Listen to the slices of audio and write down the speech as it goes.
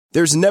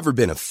There's never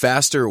been a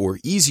faster or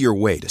easier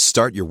way to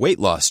start your weight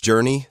loss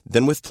journey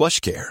than with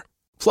PlushCare.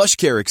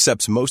 PlushCare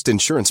accepts most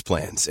insurance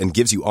plans and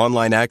gives you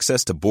online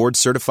access to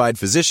board-certified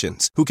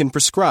physicians who can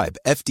prescribe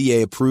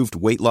FDA-approved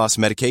weight loss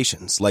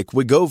medications like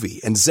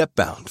Wegovy and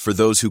Zepbound for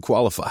those who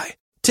qualify.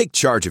 Take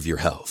charge of your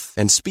health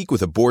and speak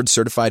with a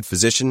board-certified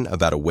physician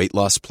about a weight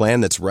loss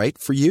plan that's right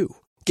for you.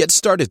 Get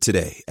started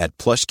today at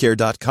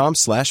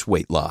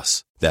plushcare.com/weight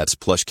loss. That's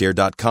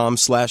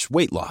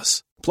plushcare.com/weight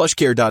loss.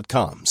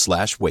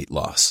 plushcare.com/weight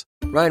loss.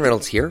 Ryan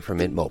Reynolds here from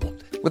Mint Mobile.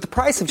 With the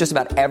price of just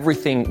about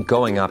everything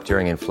going up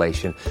during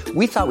inflation,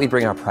 we thought we'd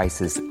bring our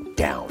prices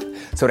down.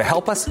 So to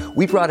help us,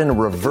 we brought in a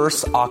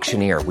reverse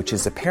auctioneer, which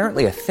is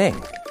apparently a thing.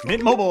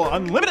 Mint Mobile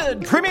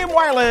Unlimited Premium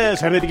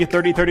Wireless. How to get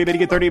 30, 30, how to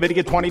get 30, how to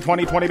get 20,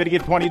 20, 20, how to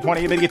get 20,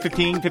 20, how to get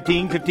 15,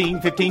 15,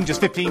 15, 15,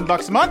 just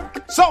 $15 a month?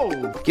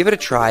 Sold! Give it a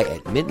try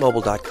at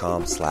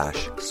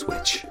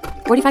mintmobile.com/switch.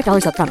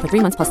 $45 up front for 3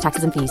 months plus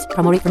taxes and fees.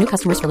 Promo rate for new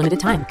customers for limited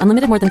time.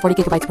 Unlimited more than 40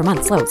 gigabytes per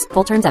month. Slows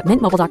full terms at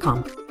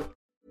mintmobile.com.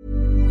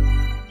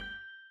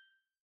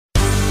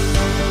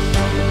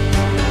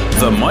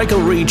 The Michael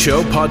Reid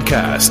Show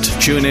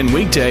podcast. Tune in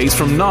weekdays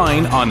from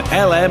 9 on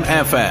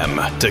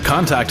LMFM. To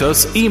contact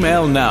us,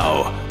 email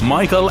now,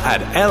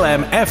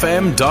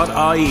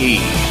 michael@lmfm.ie.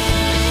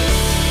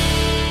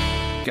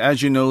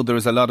 As you know, there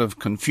is a lot of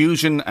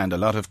confusion and a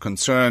lot of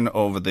concern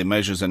over the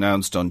measures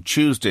announced on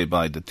Tuesday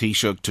by the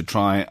Taoiseach to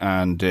try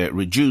and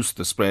reduce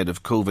the spread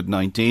of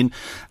COVID-19.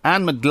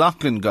 Anne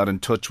McLaughlin got in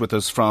touch with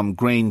us from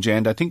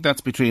Grangeend. I think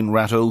that's between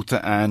Ratoath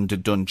and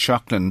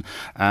Dunshaughlin.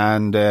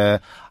 And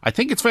I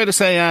think it's fair to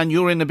say, Anne,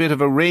 you're in a bit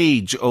of a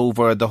rage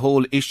over the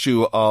whole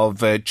issue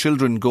of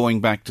children going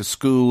back to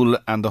school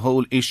and the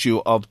whole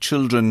issue of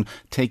children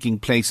taking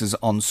places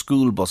on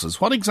school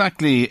buses. What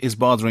exactly is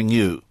bothering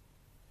you?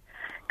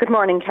 Good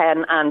morning,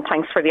 Ken, and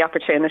thanks for the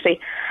opportunity.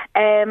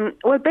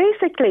 Well,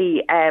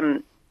 basically,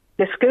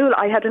 the school,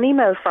 I had an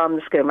email from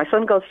the school. My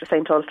son goes to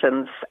St.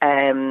 Ultan's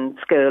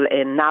school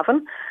in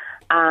Navan,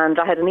 and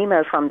I had an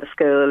email from the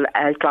school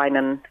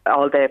outlining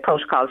all the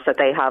protocols that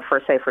they have for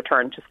a safe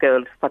return to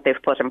school, what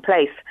they've put in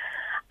place.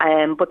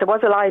 But there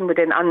was a line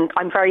within, and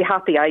I'm very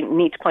happy, I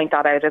need to point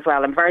that out as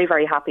well, I'm very,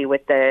 very happy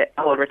with the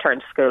whole return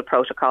to school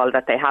protocol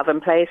that they have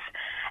in place.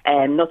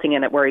 Nothing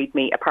in it worried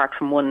me apart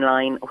from one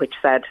line which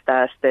said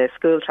that the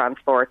school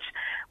transport,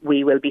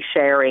 we will be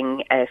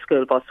sharing a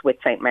school bus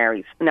with St.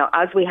 Mary's. Now,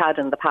 as we had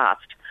in the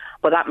past,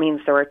 but that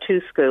means there are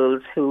two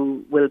schools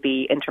who will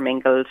be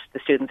intermingled, the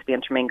students will be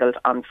intermingled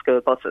on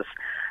school buses.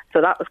 So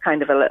that was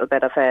kind of a little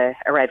bit of a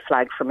red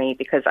flag for me,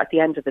 because at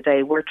the end of the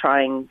day, we're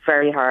trying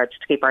very hard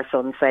to keep our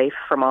son safe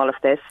from all of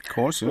this. Of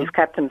course, yeah. We've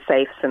kept him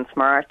safe since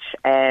March.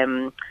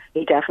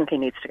 He definitely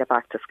needs to get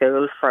back to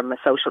school from a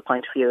social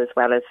point of view as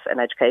well as an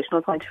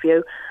educational point of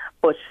view.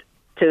 But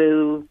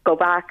to go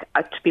back,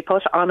 to be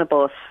put on a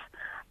bus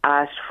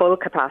at full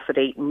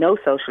capacity, no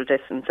social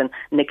distancing,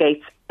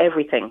 negates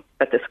everything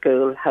that the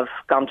school have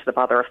gone to the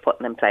bother of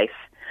putting in place.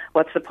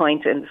 What's the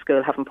point in the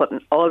school having put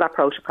all that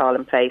protocol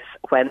in place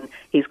when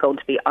he's going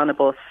to be on a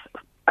bus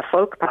at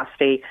full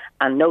capacity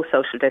and no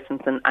social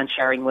distancing and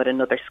sharing with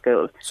another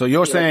school? So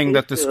you're saying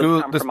that the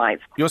school,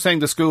 you're saying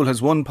the school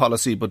has one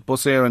policy, but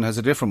Bus Éireann has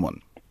a different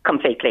one?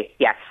 Completely,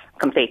 yes,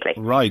 completely.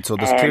 Right, so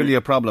there's clearly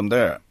a problem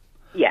there.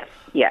 Yes,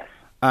 yes.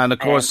 And of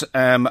course,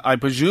 I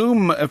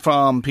presume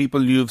from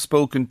people you've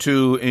spoken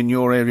to in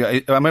your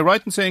area, am I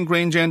right in saying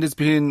Grangeend is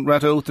between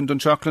Ratoath and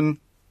Dunshaughlin?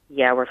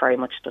 Yeah, we're very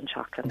much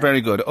Dunshaughlin.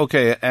 Very good.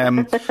 Okay.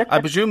 I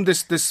presume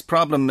this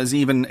problem is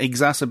even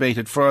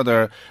exacerbated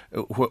further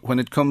when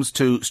it comes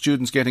to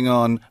students getting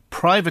on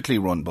privately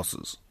run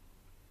buses.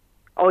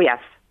 Oh, yes.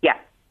 Yeah.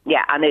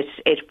 And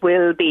it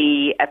will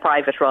be a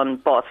private run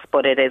bus,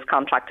 but it is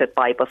contracted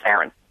by Bus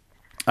Éireann.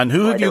 And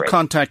who have you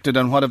contacted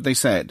and what have they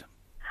said?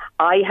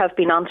 I have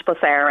been on to Bus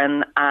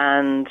Éireann,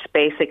 and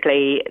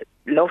basically,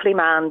 lovely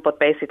man, but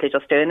basically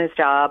just doing his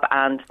job,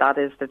 and that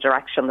is the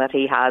direction that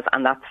he has,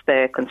 and that's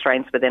the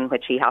constraints within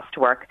which he has to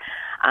work.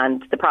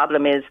 And the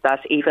problem is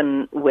that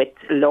even with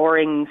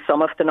lowering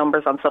some of the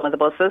numbers on some of the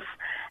buses,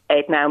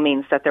 it now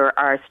means that there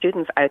are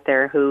students out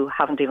there who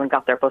haven't even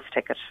got their bus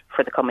ticket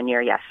for the coming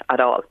year yet at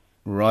all.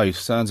 Right,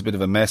 sounds a bit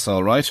of a mess,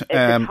 all right. It's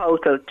a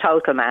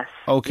total mess.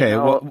 Okay, you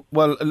know?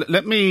 well,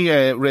 let me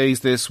raise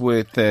this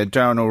with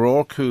Darren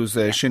O'Rourke, who's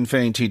Sinn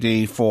Féin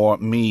TD for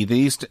Meath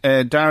East.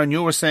 Darren,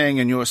 you were saying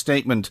in your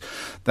statement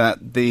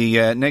that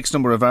the next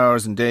number of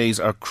hours and days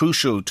are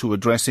crucial to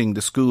addressing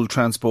the school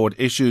transport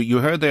issue. You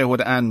heard there what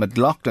Anne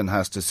McLaughlin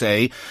has to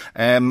say.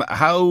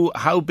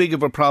 How big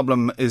of a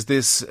problem is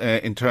this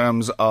in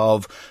terms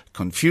of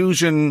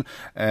confusion,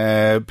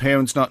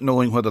 parents not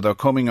knowing whether they're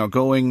coming or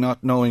going,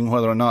 not knowing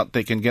whether or not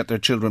they can get their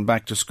children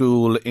back to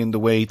school in the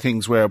way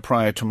things were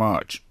prior to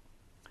March?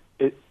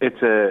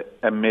 It's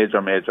a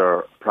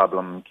major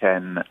problem,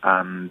 Ken,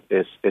 and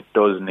it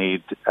does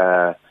need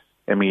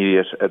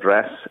immediate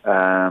address.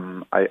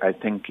 I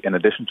think in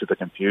addition to the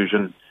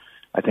confusion,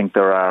 I think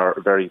there are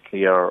very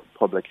clear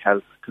public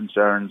health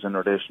concerns in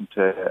relation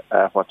to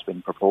what's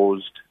been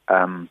proposed.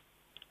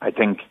 I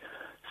think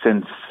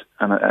since,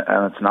 and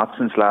it's not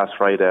since last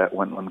Friday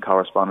when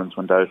correspondence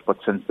went out, but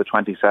since the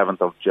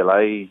 27th of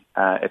July,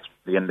 it's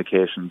the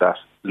indication that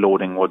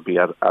loading would be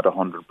at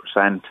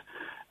 100%.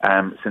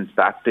 Since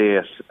that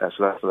date, so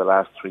that's for the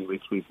last 3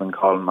 weeks, we've been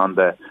calling on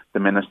the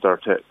Minister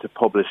to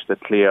publish the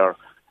clear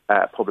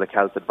public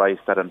health advice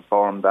that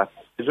informed that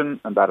decision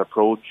and that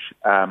approach.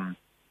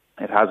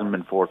 It hasn't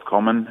been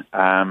forthcoming,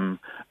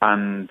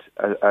 and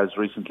as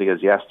recently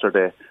as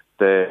yesterday,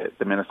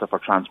 the Minister for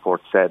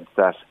Transport said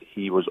that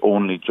he was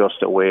only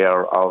just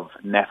aware of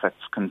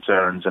NPHET's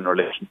concerns in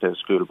relation to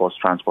school bus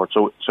transport.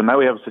 So now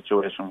we have a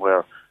situation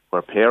where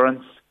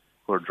parents,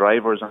 where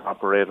drivers and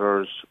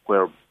operators,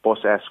 where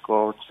bus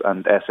escorts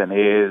and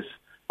SNAs,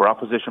 where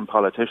opposition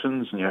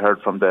politicians, and you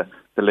heard from the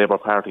Labour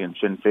Party and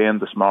Sinn Féin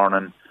this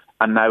morning,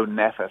 and now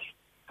NPHET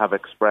have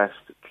expressed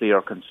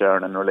clear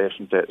concern in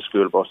relation to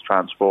school bus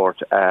transport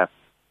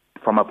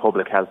from a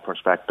public health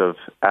perspective.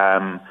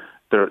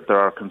 There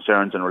are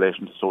concerns in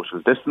relation to social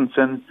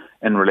distancing,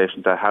 in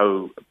relation to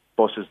how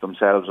buses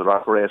themselves are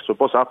operated. So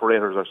bus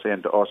operators are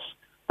saying to us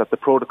that the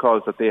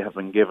protocols that they have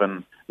been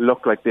given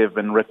look like they've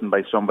been written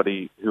by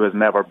somebody who has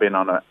never been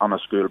on a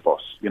school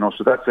bus.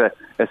 So that's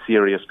a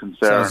serious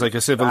concern. Sounds like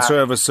a civil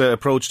service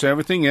approach to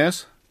everything,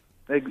 yes?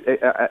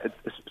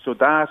 So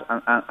that,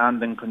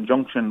 and in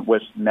conjunction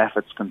with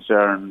NPHET's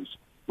concerns,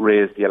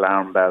 raised the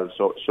alarm bells.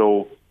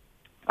 So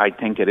I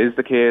think it is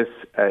the case.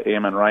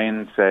 Eamon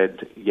Ryan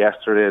said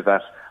yesterday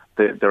that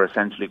they're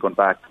essentially going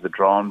back to the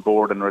drawing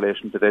board in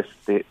relation to this.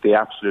 They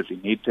absolutely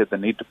need to. They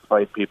need to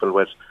provide people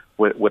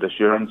with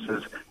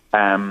assurances.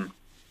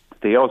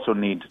 They also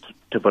need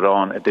to put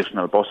on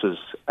additional buses.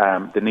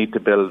 They need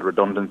to build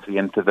redundancy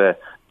into the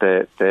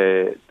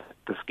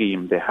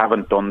scheme. They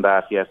haven't done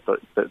that yet.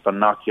 They're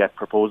not yet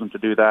proposing to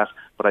do that,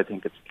 but I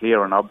think it's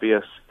clear and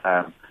obvious.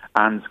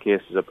 Anne's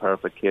case is a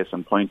perfect case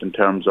in point in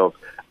terms of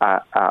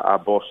a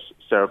bus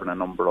serving a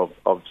number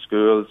of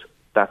schools.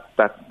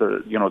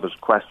 There's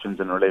questions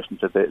in relation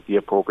to the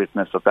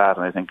appropriateness of that,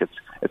 and I think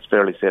it's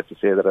fairly safe to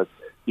say that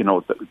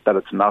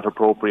it's not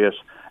appropriate.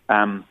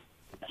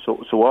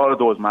 So all of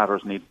those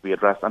matters need to be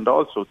addressed, and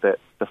also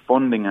the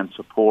funding and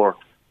support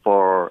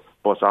for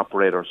bus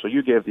operators. So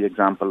you gave the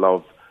example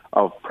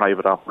of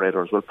private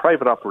operators. Well,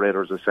 private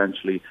operators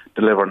essentially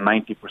deliver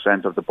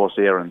 90% of the Bus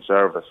Éireann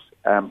service.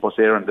 Bus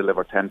Éireann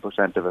deliver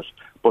 10% of it.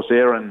 Bus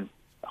Éireann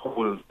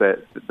holds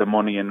the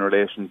money in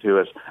relation to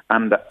it,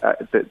 and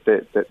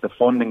the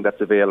funding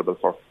that's available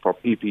for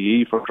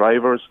PPE for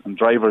drivers, and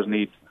drivers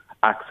need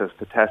access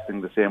to testing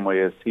the same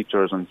way as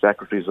teachers and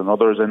secretaries and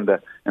others in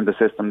the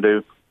system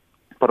do,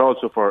 but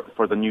also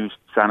for the new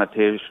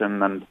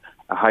sanitation and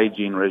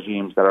hygiene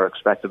regimes that are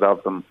expected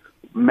of them.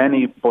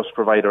 Many bus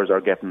providers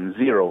are getting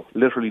zero,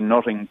 literally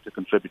nothing to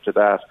contribute to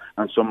that,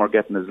 and some are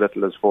getting as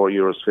little as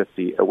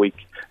 €4.50 a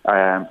week,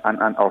 or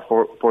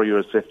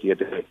 €4.50 a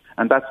day,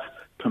 and that's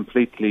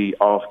completely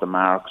off the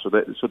mark. So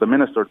the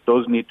Minister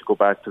does need to go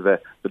back to the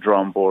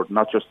drawing board,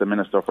 not just the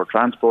Minister for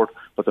Transport,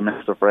 but the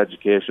Minister for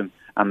Education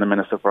and the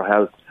Minister for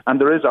Health. And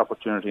there is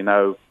opportunity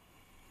now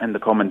in the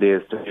coming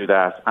days to do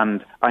that,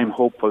 and I'm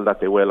hopeful that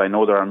they will. I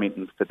know there are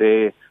meetings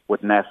today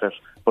with NPHET,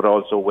 but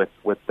also with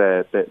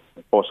the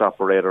bus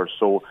operators.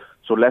 So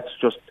let's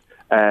just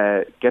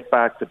get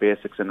back to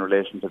basics in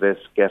relation to this,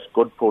 get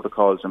good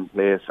protocols in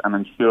place, and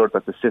ensure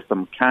that the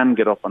system can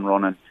get up and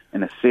running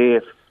in a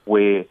safe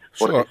way,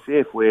 but a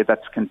safe way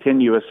that's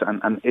continuous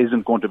and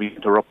isn't going to be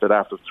interrupted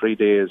after 3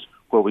 days,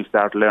 where we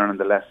start learning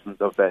the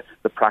lessons of the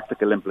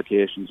practical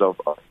implications of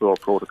our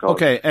protocols.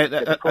 Okay,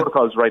 the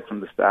protocols right from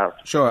the start.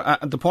 Sure.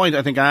 The point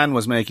I think Anne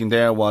was making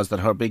there was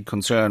that her big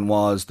concern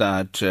was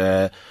that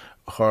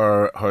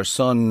her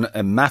son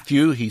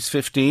Matthew, he's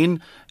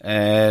 15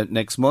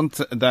 next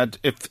month, that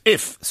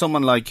if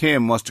someone like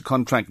him was to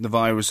contract the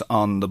virus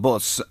on the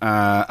bus,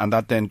 and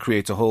that then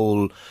creates a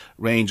whole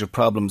range of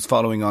problems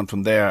following on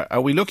from there.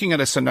 Are we looking at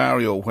a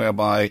scenario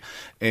whereby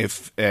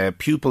if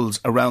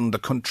pupils around the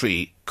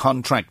country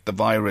contract the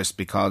virus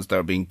because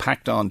they're being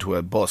packed onto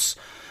a bus,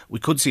 we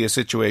could see a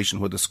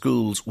situation where the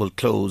schools will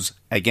close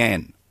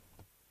again?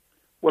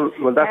 Well,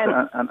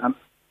 that's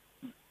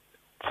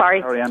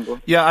Sorry,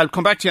 Anne. Yeah, I'll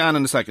come back to you, Anne,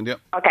 in a second. Yeah.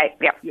 Okay.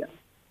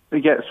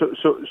 Yeah.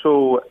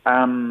 So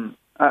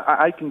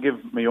I can give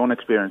my own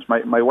experience.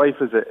 My wife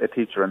is a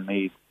teacher in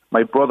Meath.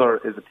 My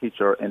brother is a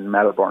teacher in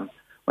Melbourne.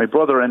 My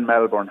brother in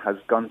Melbourne has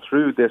gone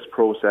through this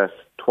process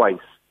twice.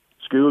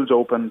 Schools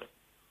opened,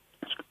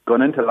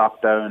 gone into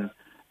lockdown,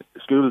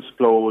 schools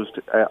closed,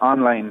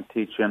 online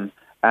teaching,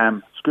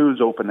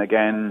 schools open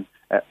again,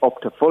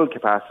 up to full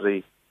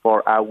capacity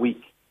for a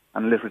week,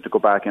 and literally to go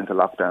back into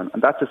lockdown.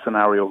 And that's a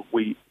scenario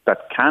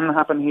that can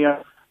happen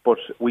here, but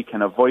we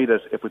can avoid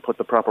it if we put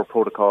the proper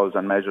protocols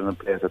and measures in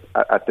place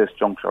at this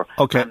juncture.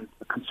 Okay. And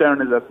the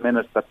concern is at the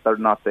minute that they're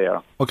not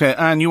there. Okay,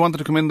 Anne, you wanted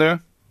to come in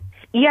there?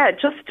 Yeah,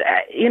 just,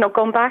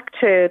 going back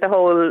to the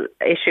whole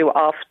issue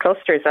of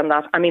clusters and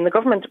that, I mean, the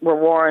government were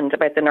warned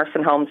about the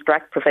nursing homes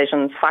direct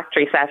provisions,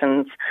 factory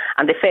settings,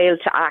 and they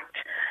failed to act.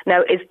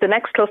 Now, is the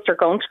next cluster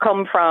going to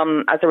come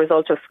from as a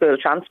result of school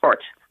transport?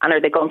 And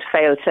are they going to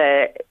fail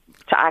to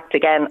to act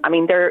again. I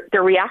mean, they're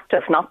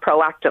reactive, not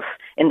proactive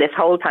in this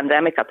whole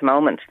pandemic at the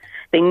moment.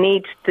 They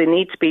need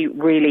to be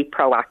really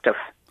proactive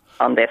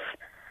on this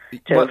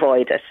to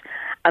avoid it.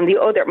 And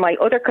my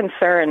other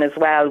concern as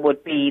well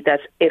would be that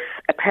if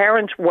a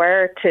parent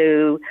were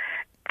to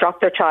drop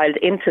their child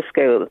into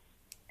school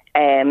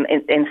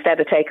instead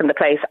of taking the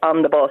place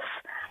on the bus,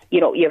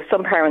 you have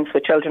some parents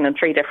with children in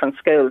 3 different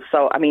schools.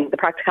 So, I mean, the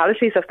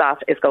practicalities of that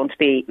is going to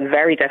be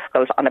very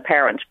difficult on a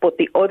parent. But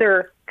the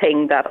other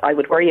thing that I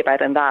would worry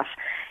about in that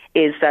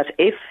is that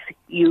if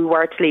you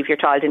were to leave your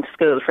child into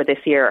school for this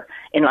year,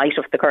 in light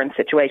of the current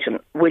situation,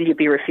 will you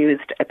be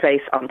refused a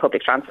place on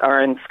public transport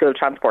or in school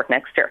transport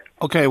next year?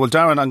 OK, well,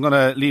 Darren, I'm going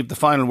to leave the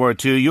final word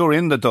to you. You're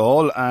in the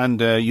Dáil and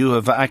you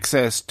have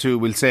access to,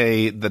 we'll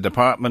say, the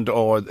department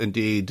or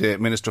indeed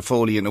Minister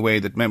Foley in a way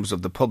that members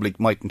of the public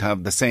mightn't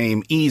have the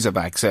same ease of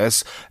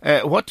access.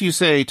 What do you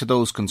say to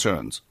those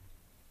concerns?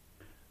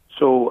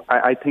 So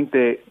I think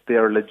they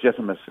are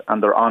legitimate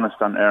and they're honest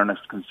and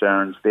earnest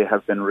concerns. They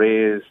have been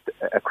raised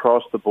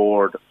across the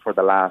board for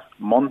the last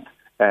month,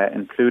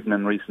 including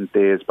in recent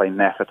days by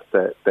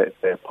NPHET,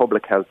 the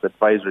public health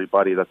advisory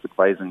body that's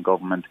advising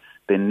government.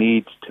 They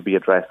need to be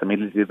addressed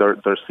immediately.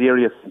 They're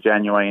serious and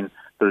genuine.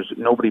 There's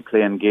nobody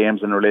playing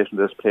games in relation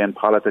to this, playing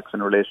politics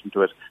in relation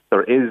to it.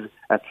 There is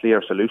a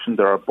clear solution.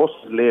 There are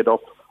buses laid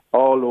up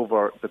all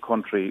over the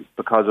country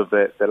because of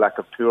the lack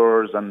of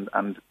tours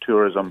and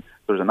tourism.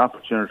 There's an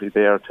opportunity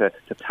there to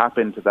tap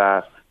into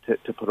that,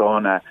 to put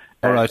on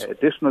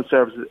additional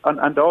services.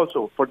 And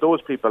also for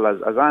those people,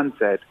 as Anne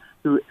said,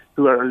 who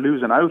are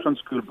losing out on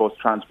school bus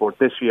transport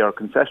this year,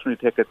 concessionary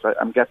tickets,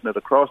 I'm getting it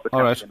across the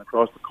country and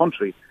across the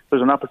country.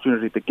 There's an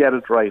opportunity to get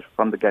it right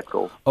from the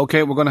get-go.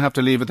 OK, we're going to have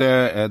to leave it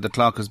there. The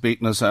clock has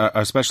beaten us.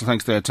 Our special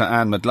thanks there to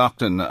Anne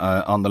McLaughlin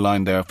on the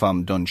line there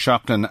from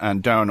Dunshaughlin,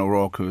 and Darren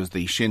O'Rourke, who is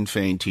the Sinn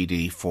Féin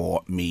TD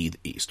for Meath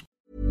East.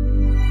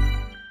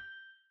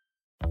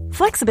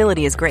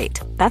 Flexibility is great.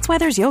 That's why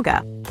there's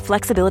yoga.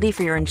 Flexibility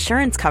for your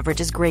insurance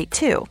coverage is great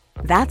too.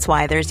 That's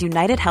why there's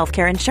United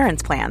Healthcare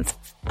Insurance Plans.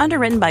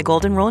 Underwritten by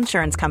Golden Rule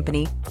Insurance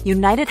Company,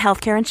 United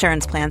Healthcare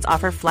Insurance Plans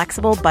offer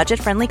flexible,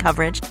 budget-friendly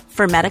coverage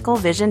for medical,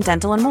 vision,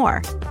 dental, and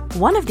more.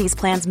 One of these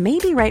plans may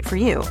be right for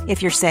you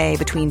if you're, say,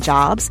 between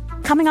jobs,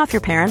 coming off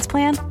your parents'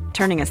 plan,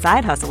 turning a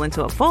side hustle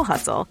into a full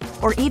hustle,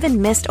 or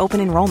even missed open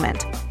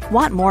enrollment.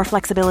 Want more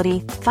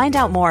flexibility? Find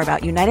out more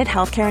about United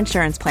Healthcare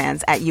Insurance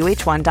Plans at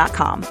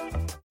uh1.com.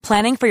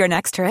 Planning for your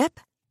next trip?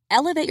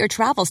 Elevate your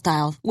travel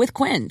style with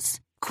Quince.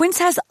 Quince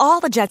has all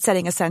the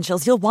jet-setting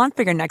essentials you'll want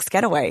for your next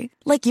getaway,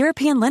 like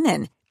European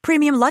linen,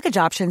 premium luggage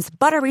options,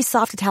 buttery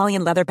soft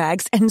Italian leather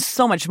bags, and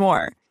so much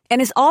more.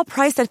 And is all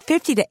priced at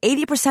 50 to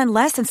 80%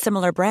 less than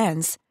similar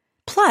brands.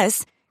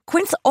 Plus,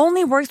 Quince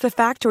only works with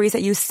factories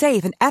that use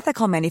safe and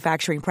ethical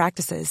manufacturing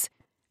practices.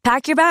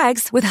 Pack your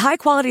bags with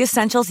high-quality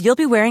essentials you'll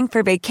be wearing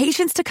for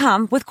vacations to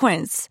come with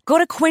Quince. Go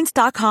to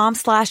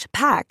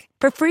quince.com/pack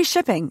for free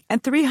shipping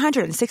and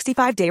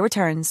 365-day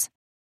returns.